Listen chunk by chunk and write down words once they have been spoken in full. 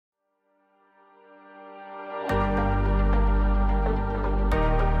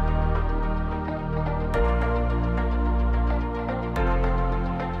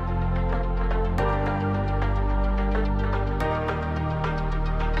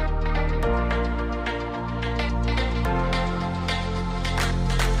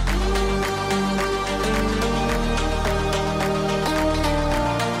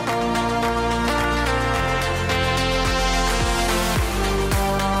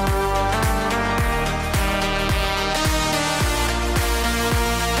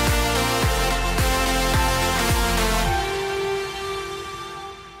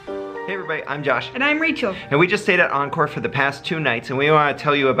everybody, I'm Josh. And I'm Rachel. And we just stayed at Encore for the past 2 nights, and we want to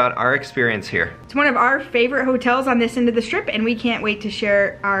tell you about our experience here. It's one of our favorite hotels on this end of the strip, and we can't wait to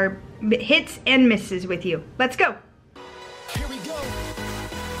share our hits and misses with you. Let's go. Here we go.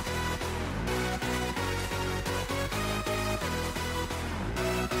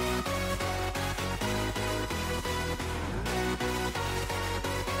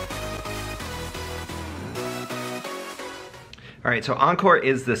 All right, so Encore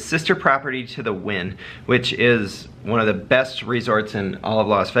is the sister property to the Wynn, which is one of the best resorts in all of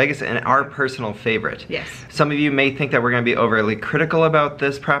Las Vegas and our personal favorite. Yes. Some of you may think that we're gonna be overly critical about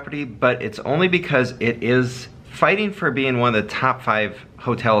this property, but it's only because it is fighting for being one of the top 5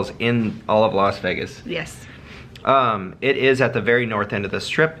 hotels in all of Las Vegas. Yes. It is at the very north end of the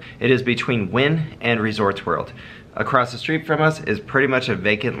strip. It is between Wynn and Resorts World. Across the street from us is pretty much a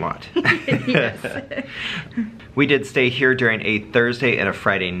vacant lot. Yes. We did stay here during a Thursday and a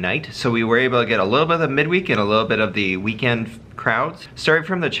Friday night, so we were able to get a little bit of the midweek and a little bit of the weekend crowds. Starting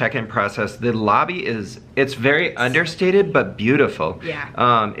from the check-in process, the lobby it's very understated but beautiful.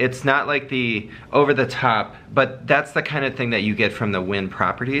 Yeah. It's not like the over-the-top, but that's the kind of thing that you get from the Wynn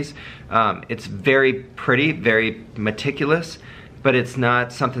properties. It's very pretty, very meticulous, but it's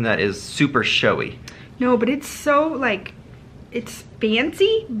not something that is super showy. No, but it's so like, it's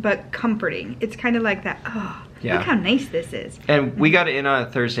fancy but comforting. It's kind of like that, oh, yeah. Look how nice this is. And we got in on a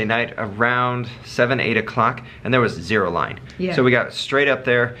Thursday night around 7, 8 o'clock, and there was 0 line. Yeah. So we got straight up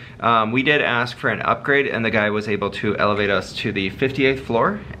there. We did ask for an upgrade, and the guy was able to elevate us to the 58th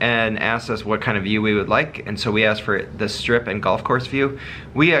floor and asked us what kind of view we would like. And so we asked for the strip and golf course view.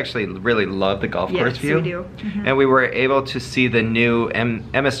 We actually really love the golf course view. Yes, we do. Mm-hmm. And we were able to see the new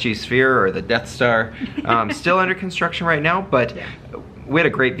MSG Sphere, or the Death Star, still under construction right now, but yeah. We had a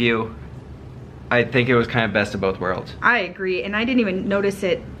great view. I think it was kind of best of both worlds. I agree, and I didn't even notice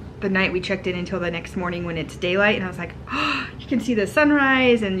it the night we checked in until the next morning when it's daylight, and I was like, oh, you can see the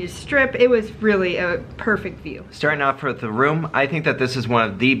sunrise and you strip. It was really a perfect view. Starting off with the room, I think that this is one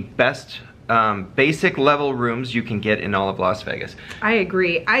of the best basic level rooms you can get in all of Las Vegas. I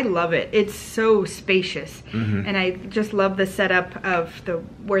agree. I love it. It's so spacious, and I just love the setup of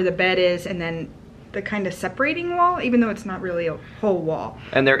where the bed is, and then the kind of separating wall, even though it's not really a whole wall.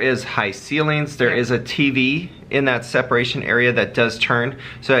 And there is high ceilings. There is a TV in that separation area that does turn,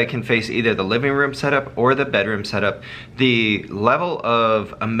 so it can face either the living room setup or the bedroom setup. The level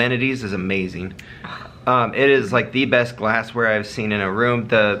of amenities is amazing. It is like the best glassware I've seen in a room.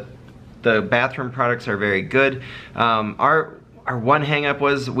 The bathroom products are very good. Our one hang-up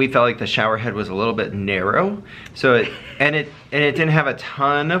was we felt like the shower head was a little bit narrow, so it didn't have a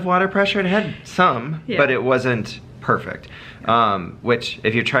ton of water pressure. It had some, yeah. But it wasn't perfect. Which,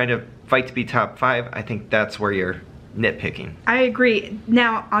 if you're trying to fight to be top 5, I think that's where you're nitpicking. I agree.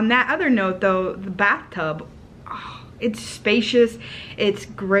 Now, on that other note, though, the bathtub, oh, it's spacious. It's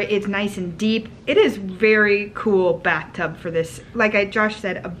great. It's nice and deep. It is very cool bathtub for this. Like Josh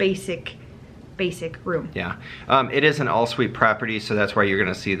said, a basic room. Yeah. It is an all-suite property, so that's why you're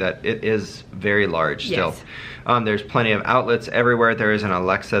going to see that it is very large still. Yes. There's plenty of outlets everywhere. There is an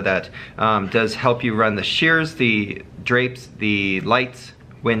Alexa that does help you run the shears, the drapes, the lights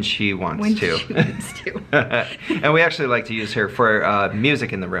when she wants to. And we actually like to use her for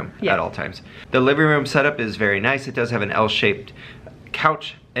music in the room at all times. The living room setup is very nice. It does have an L-shaped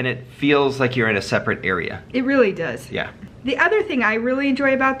couch, and it feels like you're in a separate area. It really does. Yeah. The other thing I really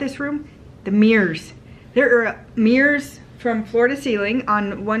enjoy about this room, the mirrors. There are mirrors from floor to ceiling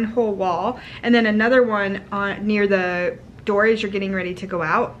on one whole wall, and then another one near the door as you're getting ready to go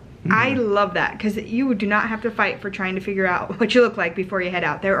out. Mm-hmm. I love that, because you do not have to fight for trying to figure out what you look like before you head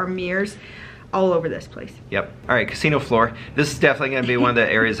out. There are mirrors all over this place. Yep. All right, casino floor. This is definitely going to be one of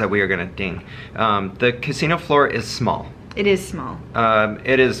the areas that we are going to ding. The casino floor is small. It is small.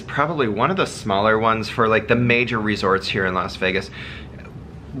 It is probably one of the smaller ones for like the major resorts here in Las Vegas.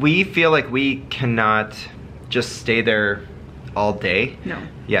 We feel like we cannot just stay there all day. No.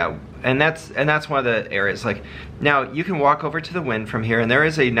 Yeah, and that's one of the areas. Like, now you can walk over to the Wynn from here, and there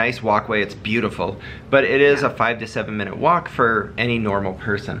is a nice walkway. It's beautiful, but it is a 5 to 7 minute walk for any normal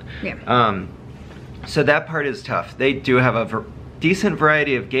person. Yeah. So that part is tough. They do have a decent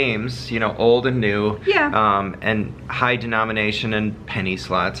variety of games, you know, old and new, and high denomination and penny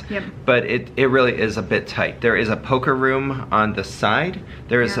slots. Yep. But it really is a bit tight. There is a poker room on the side.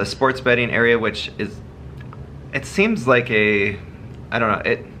 There is a sports betting area, which is, it seems like I don't know,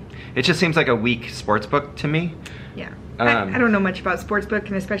 it just seems like a weak sports book to me. Yeah. I don't know much about sportsbook,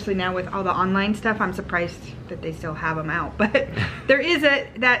 and especially now with all the online stuff, I'm surprised that they still have them out. But there is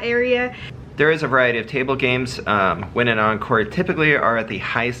that area. There is a variety of table games. Wynn and Encore typically are at the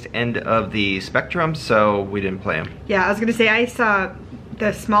highest end of the spectrum, so we didn't play them. Yeah, I was gonna say, I saw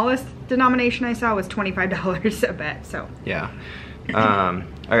the smallest denomination I saw was $25 a bet, so. Yeah.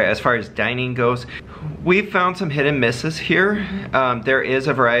 All right, as far as dining goes, we've found some hit and misses here. There is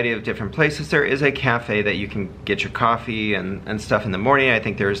a variety of different places. There is a cafe that you can get your coffee and stuff in the morning. I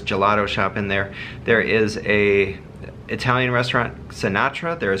think there's gelato shop in there. There is a Italian restaurant,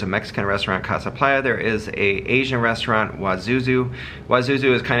 Sinatra. There is a Mexican restaurant, Casa Playa. There is a Asian restaurant, Wazuzu.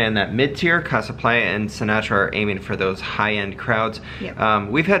 Wazuzu is kind of in that mid-tier. Casa Playa and Sinatra are aiming for those high-end crowds. Yep.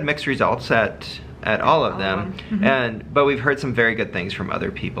 We've had mixed results at all of them, but we've heard some very good things from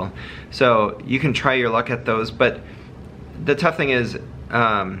other people. So you can try your luck at those, but the tough thing is,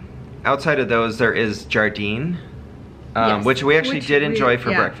 outside of those, there is Jardine, Yes. which we actually did enjoy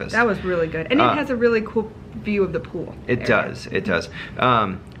for breakfast. That was really good. And it has a really cool view of the pool. It does.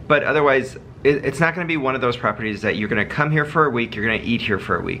 But otherwise, it's not going to be one of those properties that you're going to come here for a week, you're going to eat here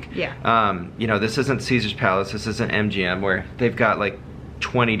for a week. Yeah. You know, this isn't Caesar's Palace, this isn't MGM, where they've got like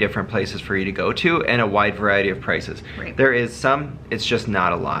 20 different places for you to go to and a wide variety of prices. Right. There is some, it's just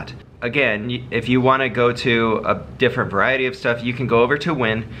not a lot. Again, if you want to go to a different variety of stuff, you can go over to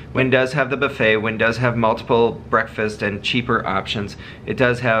Wynn. Wynn does have the buffet. Wynn does have multiple breakfast and cheaper options. It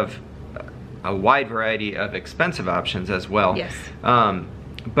does have a wide variety of expensive options as well. Yes.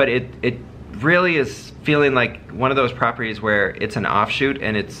 But it really is feeling like one of those properties where it's an offshoot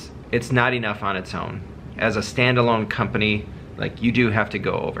and it's not enough on its own. As a standalone company, like, you do have to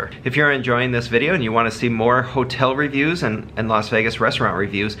go over. If you're enjoying this video and you want to see more hotel reviews and Las Vegas restaurant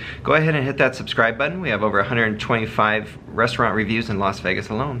reviews, go ahead and hit that subscribe button. We have over 125 restaurant reviews in Las Vegas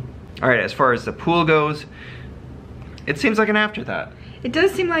alone. All right, as far as the pool goes, it seems like an afterthought. It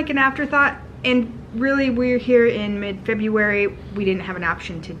does seem like an afterthought, and really, we're here in mid-February. We didn't have an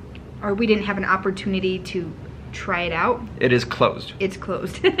option to, or we didn't have an opportunity to try it out. It is closed. It's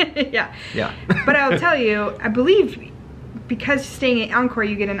closed. Yeah. Yeah. But I'll tell you, I believe because staying at Encore,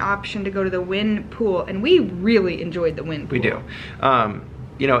 you get an option to go to the Wynn pool, and we really enjoyed the Wynn pool. We do.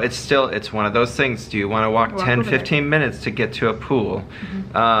 You know, it's one of those things. Do you want to walk 10, 15 minutes to get to a pool?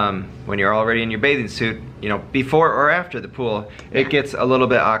 When you're already in your bathing suit, you know, before or after the pool, it gets a little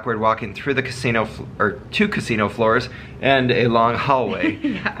bit awkward walking through the casino, or two casino floors and a long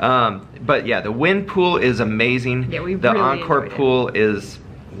hallway. But yeah, the Wynn pool is amazing. Yeah, we the really Encore enjoyed it. pool is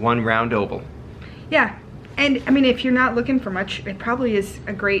one round oval. Yeah, and I mean, if you're not looking for much, it probably is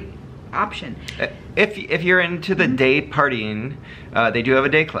a great option. If you're into the day partying, they do have a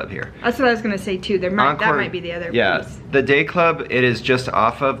day club here. That's what I was gonna say too. That Encore, might be the other yeah, piece. the day club, it is just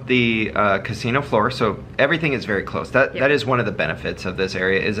off of the casino floor, so everything is very close. That is one of the benefits of this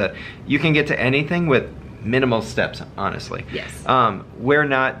area, is that you can get to anything with minimal steps, honestly. Yes. We're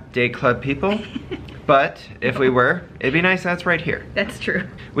not day club people, but if we were, it'd be nice that's right here. That's true.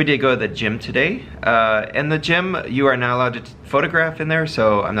 We did go to the gym today, and the gym, you are not allowed to photograph in there,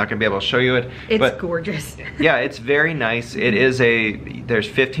 so I'm not going to be able to show you it. It's gorgeous. Yeah, it's very nice. It is there's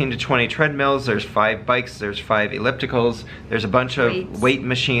 15 to 20 treadmills, there's 5 bikes, there's 5 ellipticals, there's a bunch of weight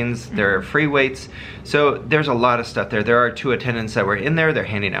machines, there are free weights, so there's a lot of stuff there. There are 2 attendants that were in there, they're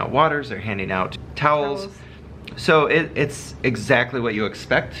handing out waters, they're handing out towels. So it's exactly what you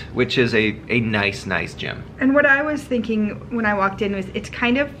expect, which is a nice gym. And what I was thinking when I walked in was, it's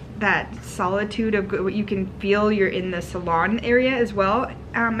kind of that solitude of what you can feel. You're in the salon area as well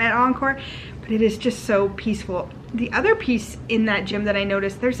at Encore, but it is just so peaceful. The other piece in that gym that I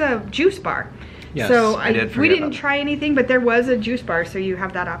noticed, there's a juice bar. Yes, so we didn't try anything, but there was a juice bar, so you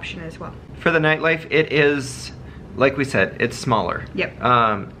have that option as well. For the nightlife, it is, like we said, it's smaller. Yep.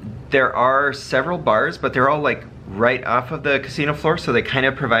 There are several bars, but they're all like right off of the casino floor, so they kind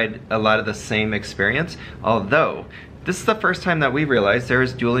of provide a lot of the same experience. Although, this is the first time that we realized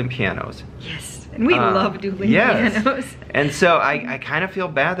there's dueling pianos. Yes, and we love dueling pianos. And so I kind of feel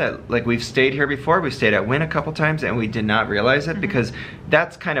bad that, like, we've stayed here before, we've stayed at Wynn a couple times, and we did not realize it because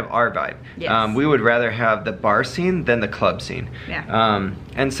that's kind of our vibe. Yes. We would rather have the bar scene than the club scene. Yeah.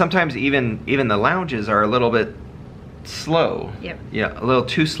 And sometimes even the lounges are a little bit slow. Yep. Yeah, a little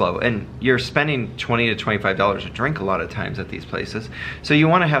too slow, and you're spending $20 to $25 a drink a lot of times at these places, so you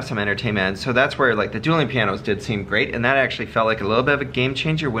want to have some entertainment. And so that's where, like, the dueling pianos did seem great, and that actually felt like a little bit of a game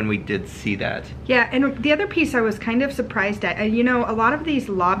changer when we did see that. Yeah, and the other piece I was kind of surprised at, you know, a lot of these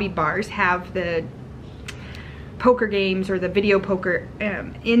lobby bars have the poker games or the video poker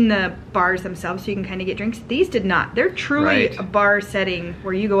in the bars themselves, so you can kind of get drinks. These did not. They're truly a bar setting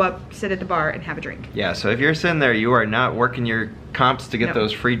where you go up, sit at the bar, and have a drink. Yeah, so if you're sitting there, you are not working your comps to get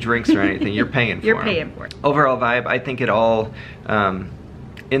those free drinks or anything. You're paying for them. You're paying for it. Overall vibe, I think it all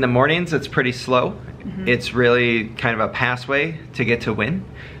In the mornings, it's pretty slow. It's really kind of a passway to get to Wynn.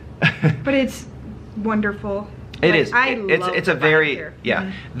 But it's wonderful. It is. It's a very here.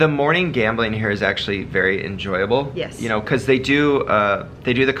 The morning gambling here is actually very enjoyable. Yes. You know, because they do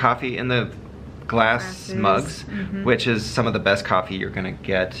the coffee in the glass Glasses. mugs, which is some of the best coffee you're gonna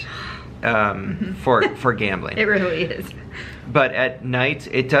get for gambling. It really is. But at night,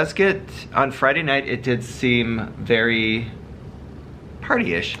 it does get, on Friday night, it did seem very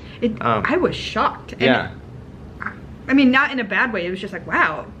party-ish. I was shocked. And Yeah. I mean, not in a bad way. It was just like,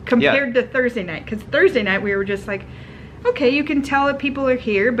 wow, compared to Thursday night. Because Thursday night, we were just like, okay, you can tell that people are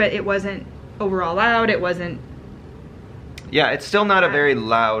here, but it wasn't overall loud. It wasn't. Yeah, it's still not a very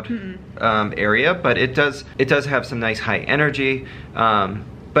loud area, but it does have some nice high energy.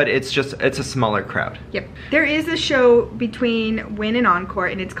 But it's a smaller crowd. Yep. There is a show between Wynn and Encore,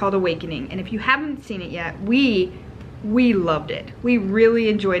 and it's called Awakening. And if you haven't seen it yet, we loved it. We really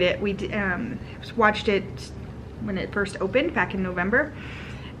enjoyed it. We watched it when it first opened back in November.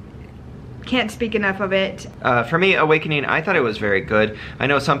 Can't speak enough of it. For me, Awakening, I thought it was very good. I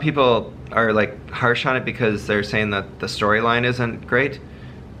know some people are like harsh on it because they're saying that the storyline isn't great.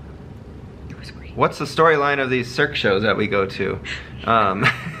 It was great. What's the storyline of these Cirque shows that we go to?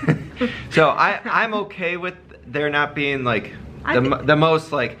 So I'm okay with there not being like the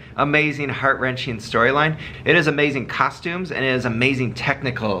most like amazing, heart-wrenching storyline. It is amazing costumes and it is amazing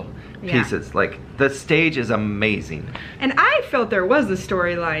technical pieces. Like the stage is amazing. And I felt there was a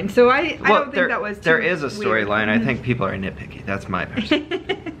storyline, so I don't think that was too there is a weird. storyline. I think people are nitpicky. That's my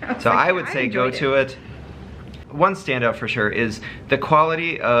opinion. So like, I would say go enjoyed to it. One standout for sure is the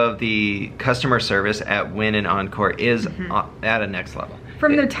quality of the customer service at Wynn and Encore is at a next level.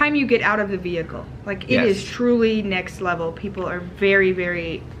 From the time you get out of the vehicle, like it is truly next level. People are very,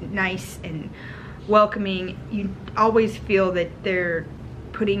 very nice and welcoming. You always feel that they're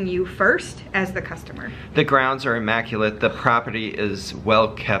putting you first as the customer. The grounds are immaculate. The property is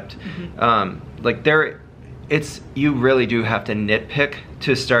well kept. Like you really do have to nitpick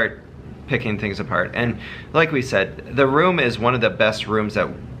to start picking things apart. And like we said, the room is one of the best rooms that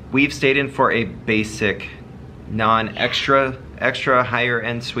we've stayed in for a basic, non-extra higher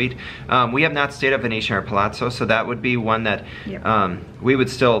end suite. We have not stayed at Venetian or Palazzo, so that would be one that we would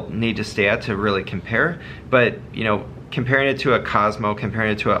still need to stay at to really compare. But you know, comparing it to a Cosmo,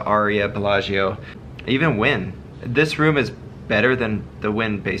 comparing it to an Aria, Bellagio, even Wynn, this room is better than the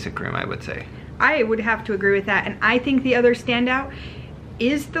Wynn basic room, I would say. I would have to agree with that. And I think the other standout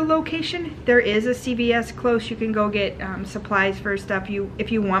is the location. There is a CVS close. You can go get supplies for stuff.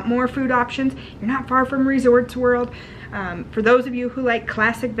 If you want more food options, you're not far from Resorts World. For those of you who like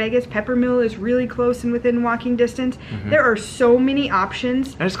classic Vegas, Peppermill is really close and within walking distance. There are so many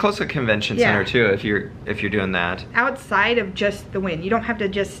options. And it's close to Convention Center too, if you're doing that. Outside of just the Wynn. You don't have to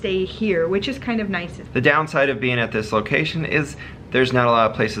just stay here, which is kind of nice. The downside of being at this location is there's not a lot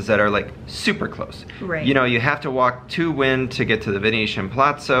of places that are like super close. Right. You know, you have to walk to Wynn to get to the Venetian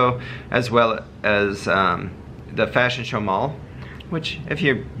Palazzo, as well as the Fashion Show Mall, which if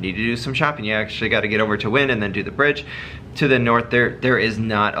you need to do some shopping, you actually got to get over to Wynn and then do the bridge. To the north, there is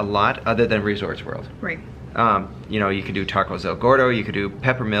not a lot other than Resorts World. Right. You know, you could do Tacos El Gordo, you could do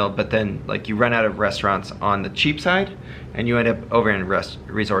Peppermill, but then like you run out of restaurants on the cheap side and you end up over in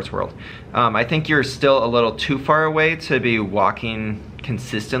Resorts World. I think you're still a little too far away to be walking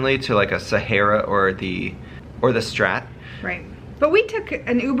consistently to like a Sahara or the Strat. Right. But we took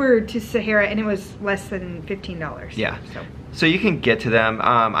an Uber to Sahara and it was less than $15. Yeah. So you can get to them.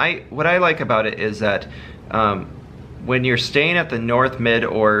 What I like about it is that when you're staying at the north, mid,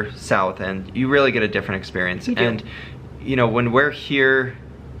 or south end, you really get a different experience. And you know, when we're here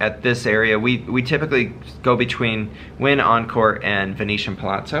at this area, we typically go between Wynn, Encore, and Venetian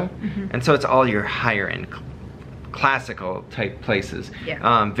Palazzo. And so it's all your higher end classical type places.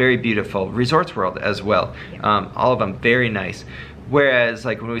 Very beautiful. Resorts World as well. All of them very nice. Whereas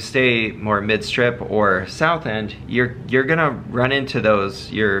like when we stay more mid-strip or south end, you're gonna run into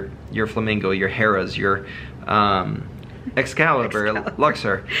those, your Flamingo, your Harrah's, your Excalibur,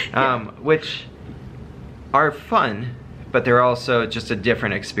 Luxor, which are fun, but they're also just a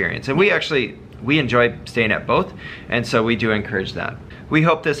different experience. And we enjoy staying at both, and so we do encourage that. We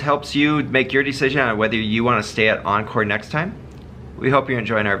hope this helps you make your decision on whether you want to stay at Encore next time. We hope you're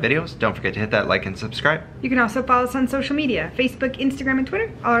enjoying our videos. Don't forget to hit that like and subscribe. You can also follow us on social media, Facebook, Instagram, and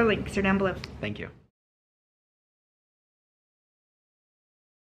Twitter. All our links are down below. Thank you.